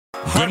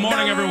Good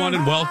morning, everyone,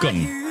 and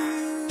welcome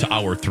to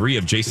Hour 3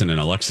 of Jason and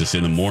Alexis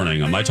in the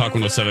Morning on My Talk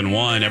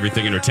 107.1,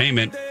 Everything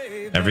Entertainment.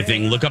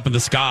 Everything, look up in the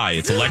sky.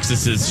 It's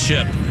Alexis's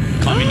ship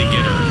coming to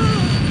get her.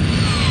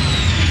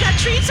 You got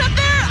treats up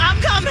there?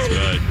 I'm coming.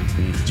 Good.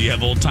 Do you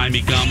have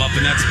old-timey gum up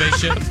in that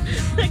spaceship?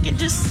 I can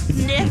just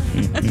sniff.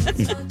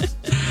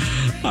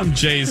 I'm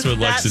Jace with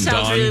Lex and That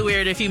Dawn. sounds really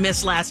weird if you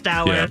missed last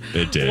hour. Yeah,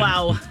 it did.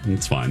 Wow.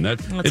 It's fine.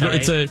 That's all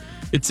right.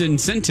 It's an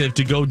incentive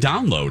to go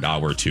download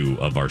Hour 2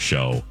 of our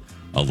show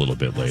a little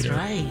bit later. That's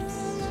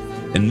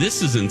right. And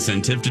this is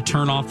incentive to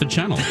turn off the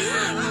channel.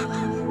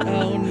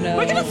 Oh, no.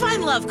 We're going to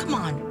find love. Come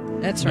on.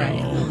 That's right.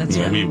 No, That's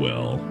no, right. we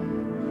will.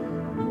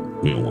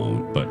 We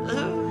won't. But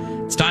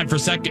it's time for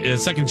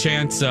second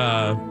chance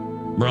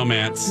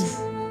romance,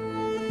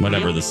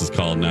 whatever this is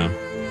called now.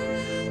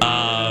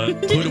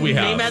 Who do we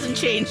have? Name hasn't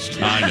changed.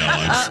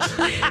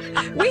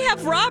 I know. We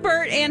have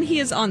Robert, and he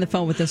is on the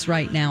phone with us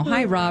right now.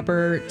 Hi,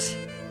 Robert.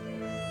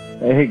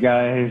 Hey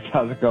guys,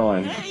 how's it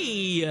going?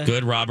 Hey.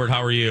 Good, Robert.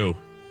 How are you?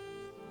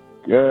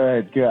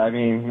 Good. I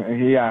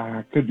mean, yeah,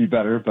 it could be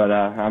better, but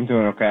I'm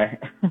doing okay.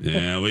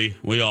 Yeah,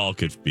 we all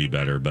could be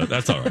better, but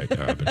that's all right,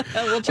 Robert.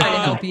 We'll try to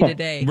help you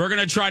today. We're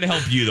going to try to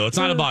help you, though. It's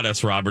not about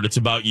us, Robert. It's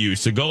about you.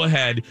 So go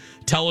ahead.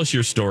 Tell us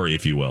your story,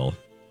 if you will.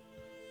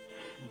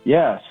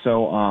 Yeah,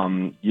 so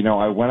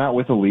I went out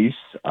with Elise.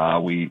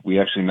 We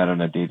actually met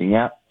on a dating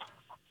app.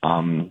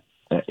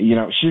 She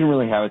didn't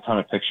really have a ton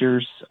of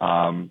pictures,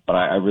 but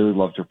I really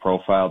loved her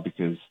profile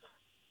because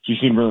she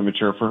seemed really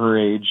mature for her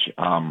age.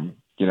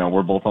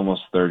 We're both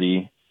almost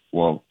 30.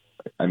 Well,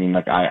 I mean,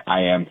 like I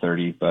am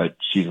 30, but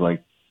she's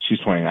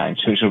 29,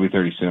 so she'll be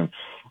 30 soon.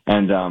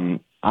 And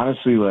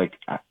honestly, like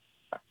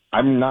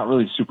I'm not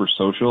really super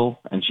social,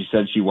 and she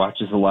said she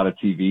watches a lot of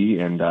TV,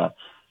 and I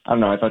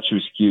don't know, I thought she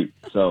was cute.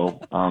 So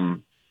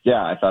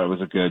I thought it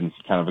was a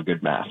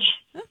good match.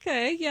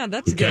 Okay, yeah,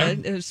 that's Okay.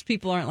 good. As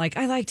people aren't like,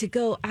 I like to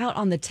go out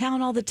on the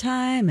town all the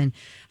time and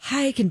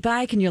hike and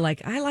bike, and you're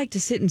like, I like to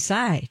sit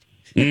inside.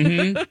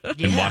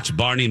 Mm-hmm. And watch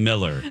Barney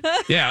Miller.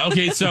 Yeah,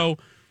 okay, so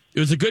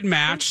it was a good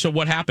match. So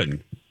what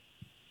happened?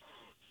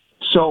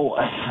 So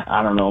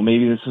I don't know,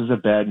 maybe this was a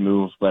bad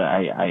move, but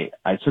I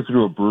took her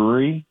to a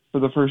brewery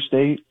for the first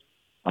date.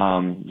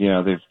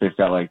 They've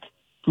got like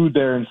food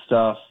there and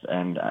stuff,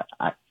 and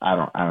I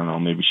don't know,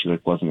 maybe she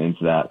wasn't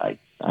into that. I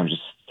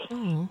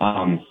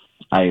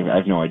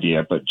have no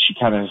idea, but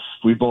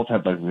we both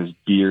had like this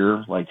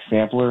beer like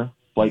sampler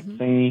flight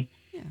thingy.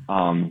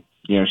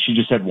 Yeah. She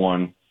just had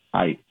one.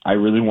 I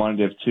really wanted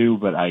to have two,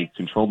 but I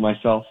controlled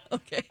myself.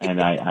 Okay.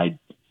 And I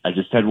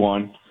just had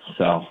one.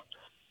 So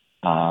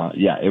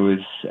it was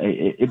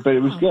but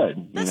it was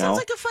good. That sounds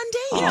like a fun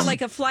day. Yeah,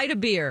 like a flight of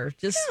beer.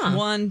 Just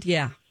one.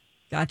 Yeah.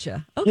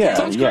 Gotcha. Okay. Yeah,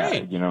 Sounds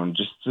great.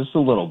 Just a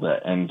little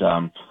bit. And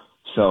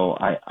so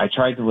I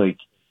tried to like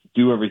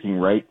do everything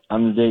right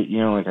on the date.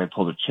 Like I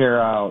pulled a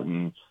chair out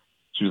and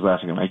she was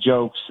laughing at my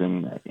jokes,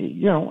 and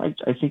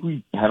I think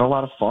we had a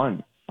lot of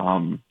fun.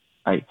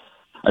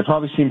 I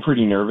probably seemed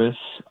pretty nervous.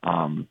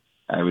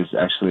 I was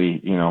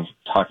actually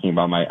talking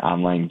about my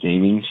online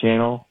gaming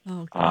channel.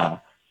 Okay.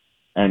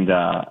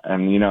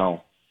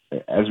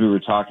 As we were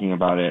talking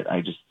about it,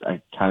 I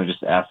kind of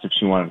just asked if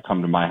she wanted to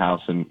come to my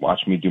house and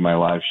watch me do my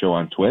live show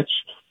on Twitch.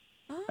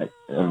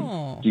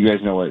 Oh. Do you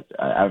guys know what?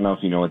 I don't know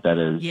if you know what that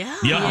is.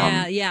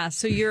 Yeah. Yeah.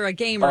 So you're a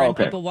gamer and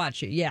okay. people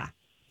watch you. Yeah.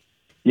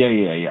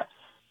 Yeah.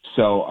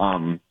 So, I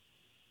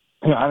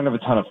don't have a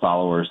ton of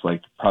followers,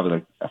 like probably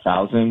like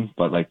 1,000,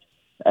 but like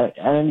at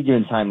any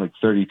given time, like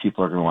 30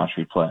 people are going to watch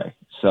me play.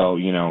 So,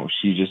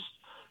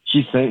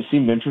 she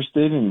seemed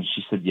interested, and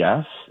she said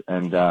yes.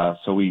 And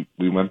so we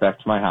went back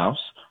to my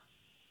house,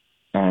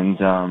 and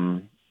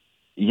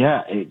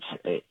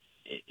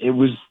it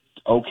was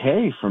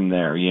okay from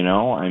there.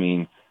 I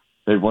mean,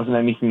 there wasn't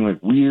anything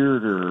like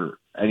weird or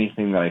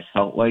anything that I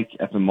felt like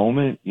at the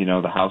moment.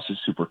 The house is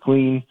super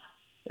clean.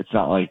 It's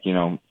not like,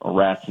 a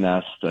rat's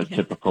nest, a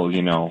typical,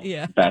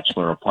 Yeah.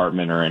 bachelor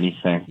apartment or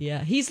anything.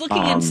 Yeah. He's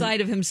looking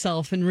inside of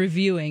himself and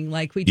reviewing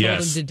like we told him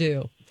Yes. to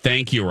do.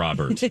 Thank you,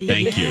 Robert.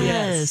 Thank you.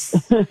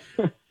 Yes.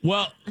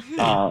 Well,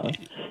 I'm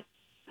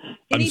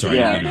Anything sorry.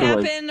 weird Yeah, so,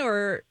 like- happened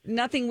or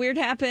nothing weird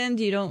happened?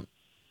 You don't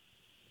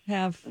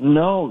have.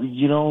 No, we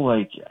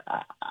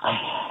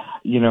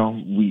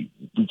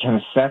kind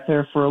of sat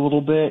there for a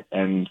little bit,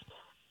 and,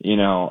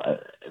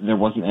 there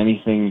wasn't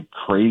anything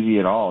crazy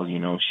at all.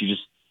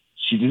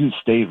 She didn't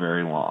stay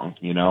very long,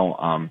 I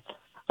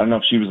don't know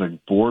if she was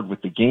like bored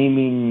with the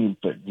gaming,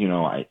 but,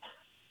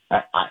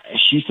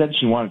 she said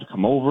she wanted to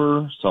come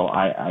over. So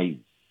I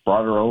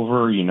brought her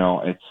over.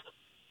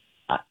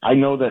 I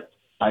know that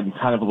I'm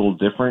kind of a little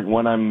different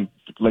when I'm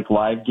like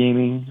live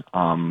gaming.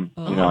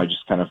 I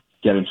just kind of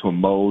get into a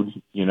mode,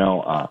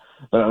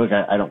 but like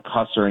I don't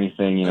cuss or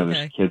anything. Okay.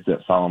 There's kids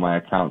that follow my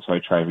account, so I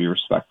try to be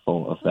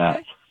respectful of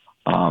that.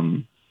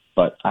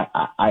 But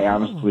I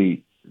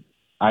honestly,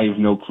 I have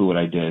no clue what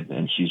I did,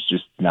 and she's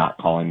just not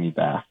calling me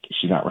back.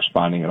 She's not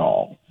responding at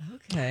all.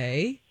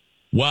 Okay.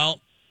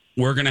 Well,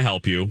 we're going to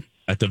help you.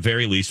 At the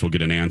very least, we'll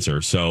get an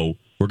answer. So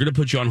we're going to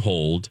put you on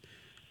hold.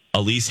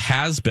 Elise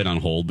has been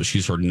on hold, but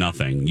she's heard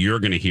nothing. You're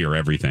going to hear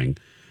everything.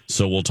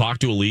 So we'll talk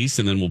to Elise,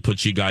 and then we'll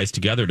put you guys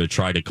together to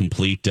try to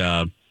complete,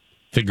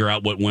 figure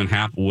out what went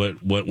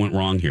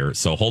wrong here.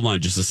 So hold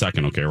on just a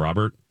second, okay,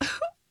 Robert?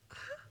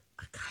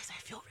 Guys, I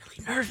feel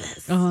really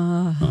nervous.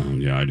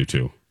 Yeah, I do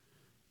too.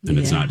 And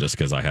it's not just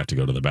because I have to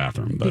go to the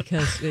bathroom, but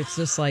because it's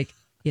just like,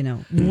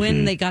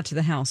 when they got to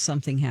the house,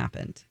 something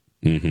happened.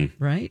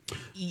 Mm-hmm. Right?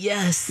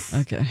 Yes.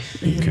 Okay.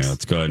 Okay,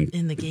 let's go ahead.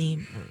 In the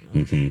game.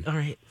 All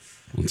right.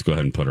 Let's go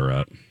ahead and put her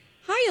up.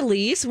 Hi,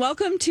 Elise.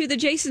 Welcome to the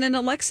Jason and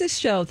Alexis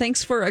show.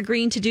 Thanks for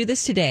agreeing to do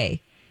this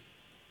today.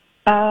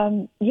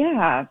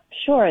 Yeah,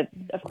 sure.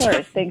 Of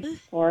course. Thanks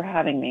for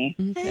having me.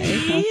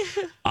 Hey.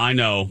 I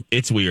know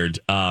it's weird.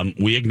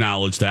 We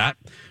acknowledge that.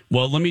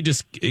 Well, let me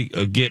just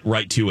get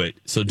right to it.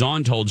 So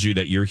Dawn told you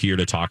that you're here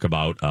to talk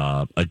about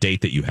a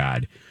date that you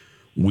had.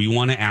 We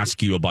want to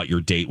ask you about your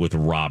date with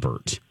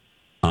Robert.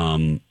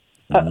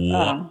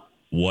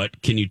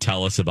 What can you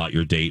tell us about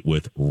your date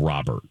with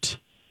Robert?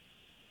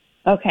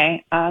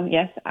 Okay.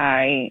 Yes,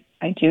 I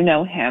do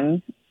know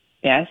him.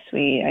 Yes,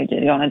 I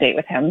did go on a date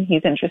with him.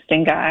 He's an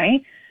interesting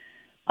guy.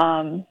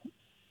 And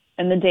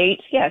the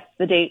date, yes,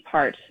 the date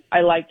part. I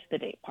liked the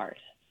date part.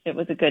 It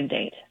was a good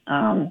date.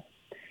 I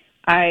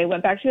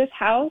went back to his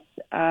house.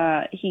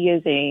 He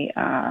is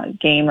a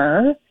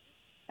gamer,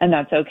 and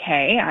that's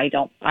okay. I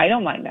don't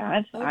mind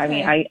that. Okay. I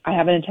mean, I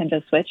have a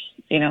Nintendo Switch.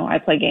 I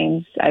play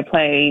games. I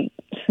play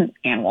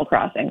Animal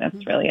Crossing.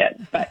 That's really it.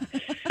 But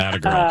Atta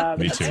girl.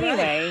 Me too.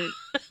 Anyway,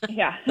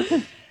 yeah.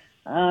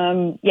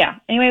 Yeah.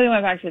 Anyway, we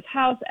went back to his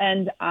house,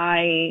 and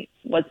I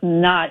was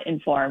not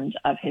informed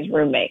of his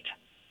roommate.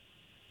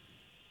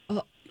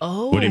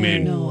 Oh. What do you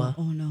mean? No.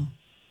 Oh, no.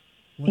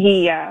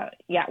 He, yeah.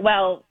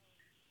 Well,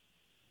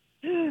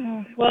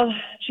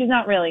 she's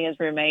not really his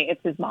roommate.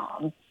 It's his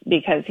mom,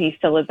 because he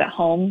still lives at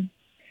home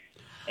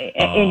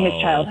in his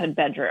childhood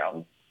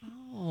bedroom.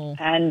 Oh.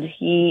 And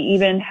he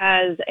even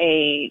has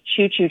a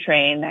choo-choo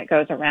train that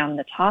goes around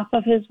the top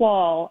of his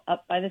wall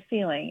up by the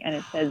ceiling, and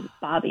it says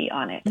Bobby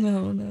on it.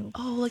 No.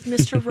 Oh, like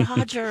Mr.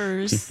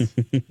 Rogers.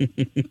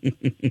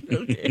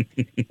 Okay.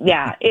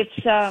 Yeah, it's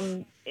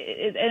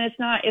it's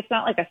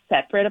not like a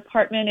separate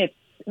apartment.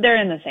 They're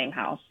in the same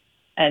house.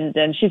 And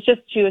then she was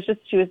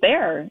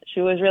there. She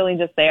was really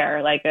just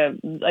there, like a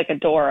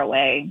door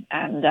away,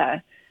 and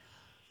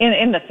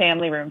in the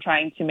family room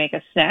trying to make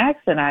us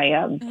snacks. And I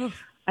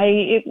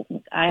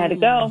had to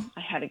go.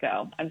 I had to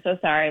go. I'm so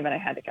sorry, but I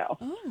had to go.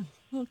 Oh,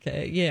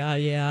 okay.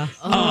 Yeah.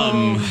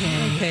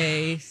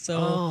 Okay.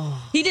 So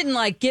he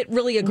didn't get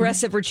really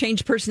aggressive or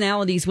change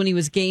personalities when he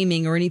was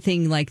gaming or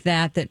anything like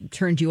that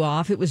turned you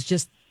off. It was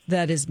just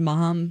that his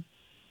mom,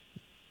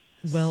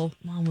 Mom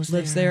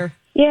lives there.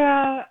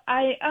 Yeah,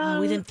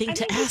 we didn't think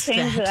to ask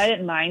that. that. I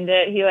didn't mind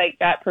it. He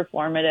got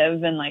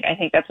performative, and I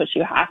think that's what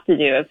you have to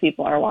do if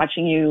people are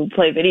watching you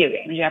play video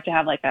games. You have to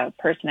have a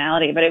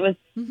personality. But it was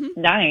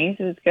nice.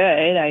 It was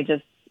good. I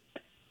just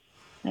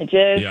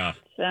did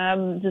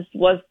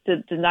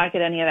not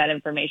get any of that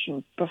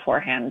information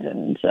beforehand,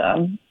 and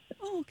Okay.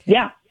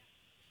 yeah.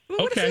 Well,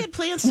 what if he had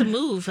plans to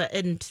move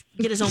and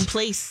get his own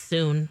place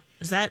soon?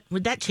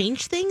 Would that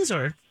change things,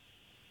 or?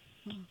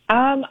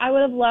 I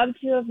would have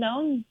loved to have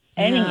known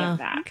any of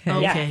that.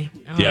 Okay. Yeah. Okay.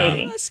 Yeah.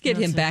 Maybe. Let's get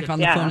him back on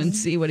the Yeah. phone and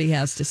see what he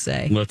has to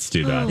say. Let's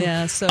do that.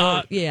 Yeah.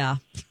 So, yeah.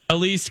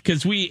 Elise,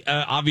 because we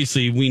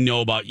obviously we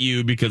know about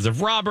you because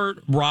of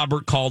Robert.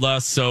 Robert called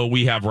us, so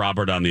we have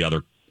Robert on the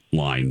other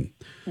line.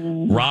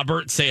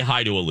 Robert, say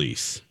hi to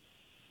Elise.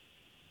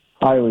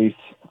 Hi, Elise.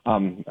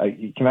 Can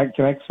I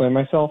explain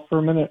myself for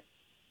a minute?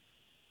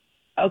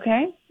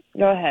 Okay.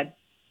 Go ahead.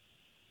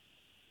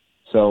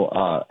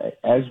 So,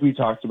 as we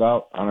talked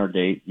about on our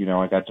date,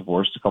 I got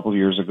divorced a couple of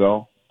years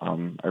ago.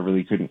 I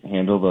really couldn't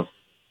handle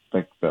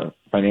the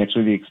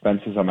financially the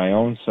expenses on my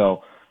own,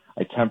 so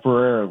I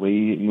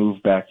temporarily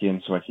moved back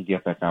in so I could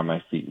get back on my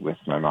feet with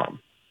my mom.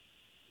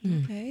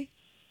 Okay.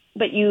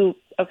 But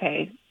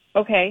okay.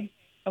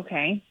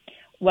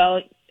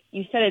 Well,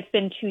 you said it's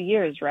been 2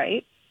 years,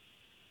 right?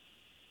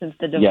 Since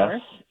the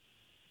divorce?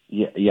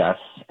 Yes,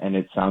 and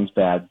it sounds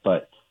bad,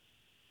 but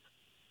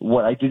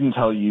what I didn't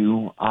tell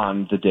you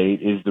on the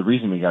date is the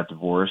reason we got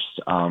divorced,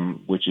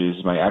 which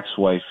is my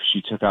ex-wife.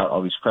 She took out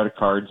all these credit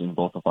cards in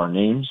both of our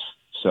names,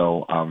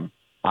 so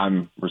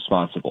I'm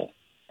responsible.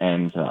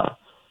 And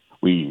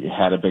we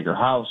had a bigger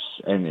house,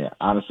 and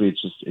honestly,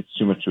 it's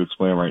too much to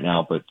explain right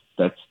now, but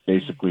that's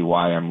basically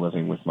why I'm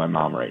living with my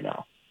mom right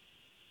now.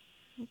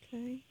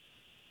 Okay.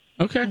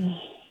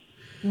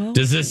 Well,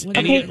 Does this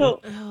Okay, so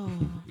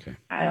Okay.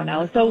 I don't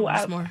know. So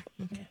There's more.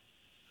 Okay.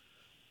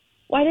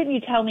 why didn't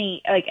you tell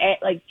me like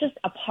just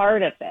a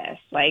part of this,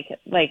 like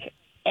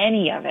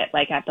any of it,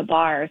 like at the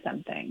bar or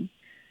something?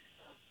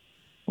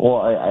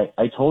 Well,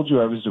 I told you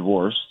I was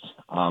divorced,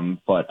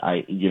 but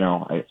I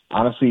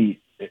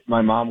honestly,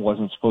 my mom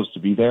wasn't supposed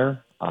to be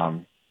there.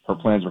 Her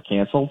plans were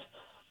canceled,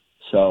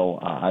 so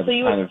I've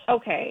kind of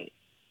okay.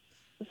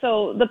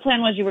 So the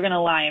plan was you were going to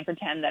lie and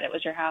pretend that it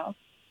was your house.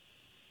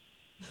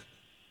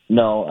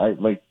 No,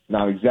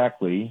 not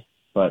exactly.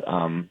 But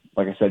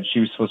like I said, she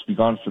was supposed to be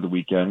gone for the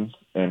weekend,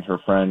 and her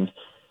friend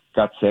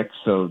got sick,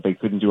 so they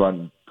couldn't go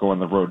on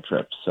the road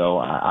trip. So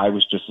I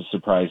was just as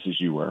surprised as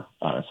you were,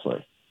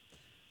 honestly.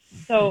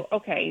 So,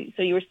 okay,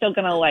 so you were still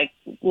going to, like,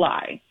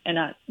 lie and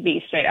not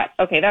be straight up.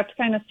 Okay, that's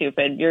kind of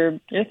stupid. You're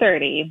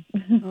 30.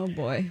 Oh,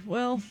 boy.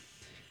 Well.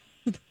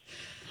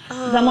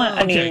 Someone,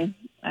 I mean,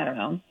 I don't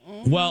know.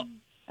 Well,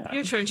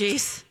 your turn,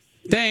 Jace.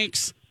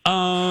 Thanks.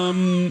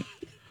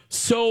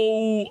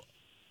 So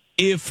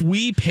if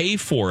we pay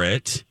for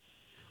it,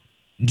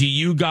 do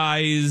you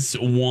guys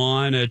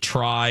want to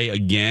try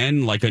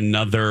again, like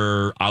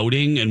another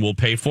outing, and we'll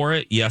pay for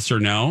it? Yes or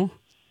no?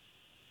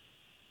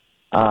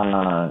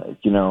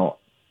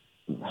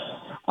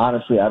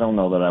 Honestly, I don't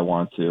know that I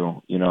want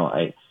to.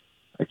 I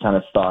kind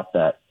of thought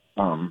that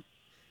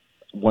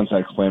once I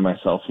explained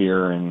myself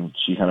here and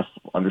she kind of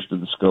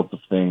understood the scope of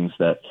things,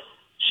 that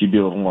she'd be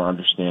a little more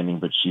understanding,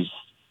 but she's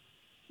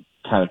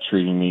kind of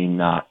treating me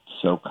not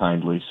so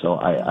kindly. So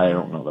I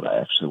don't know that I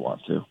actually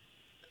want to.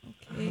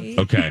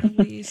 Okay.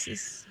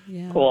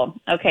 Yeah. Cool.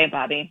 Okay,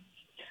 Bobby.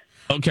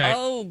 Okay.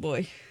 Oh,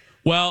 boy.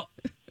 Well,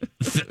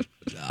 The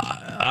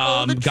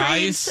train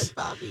guys, said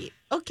Bobby.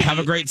 Okay. have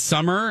a great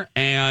summer,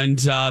 and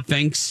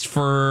thanks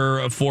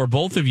for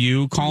both of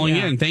you calling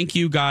in. Thank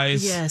you,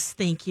 guys. Yes,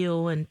 thank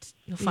you, and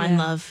you'll find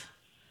love.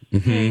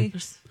 Mm-hmm.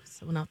 There's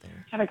someone out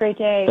there. Have a great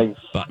day. Thanks.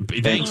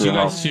 Thanks you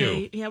guys too.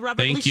 Okay. Yeah, Robert,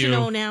 Thank at least you you.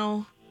 know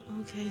now.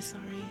 Okay,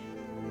 sorry.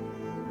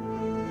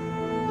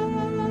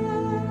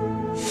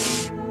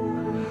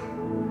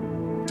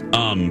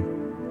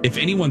 If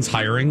anyone's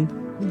hiring,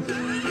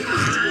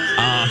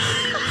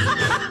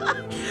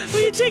 Will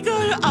you take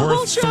a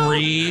whole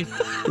show?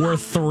 we're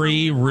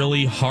three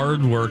really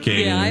hardworking.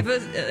 Yeah, I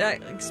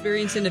have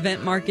experience in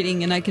event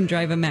marketing, and I can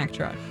drive a Mack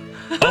truck.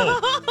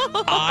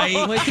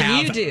 What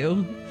can you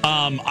do?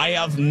 I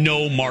have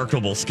no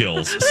marketable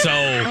skills, so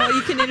Oh,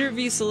 you can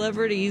interview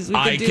celebrities. We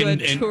I could do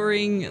can- a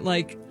touring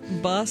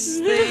bus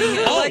thing.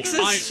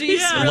 Alexis,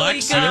 she's really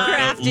Lex, good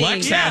at crafting.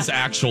 Lex has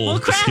actual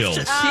craft. skills.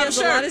 She has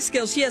a lot of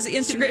skills. She has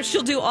Instagram.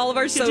 She'll do all of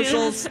our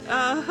socials. Okay,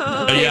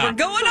 Yeah. we're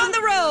going on the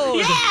road.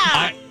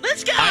 Yeah,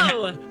 let's go.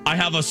 I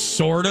have a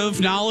sort of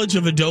knowledge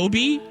of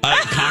Adobe,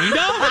 kind of.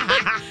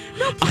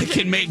 I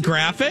can make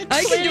graphics.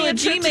 I can do a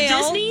trip to Gmail.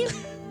 Disney?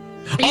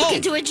 You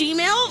can do a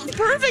Gmail?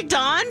 Perfect,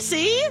 Don.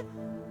 See?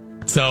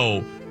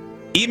 So,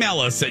 email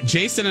us at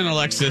Jason and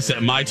Alexis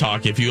at My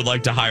Talk if you would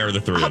like to hire the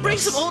three I'll of bring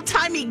us. some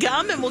old-timey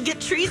gum and we'll get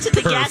treats at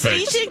the gas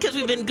Perfect. station because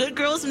we've been good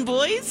girls and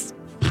boys.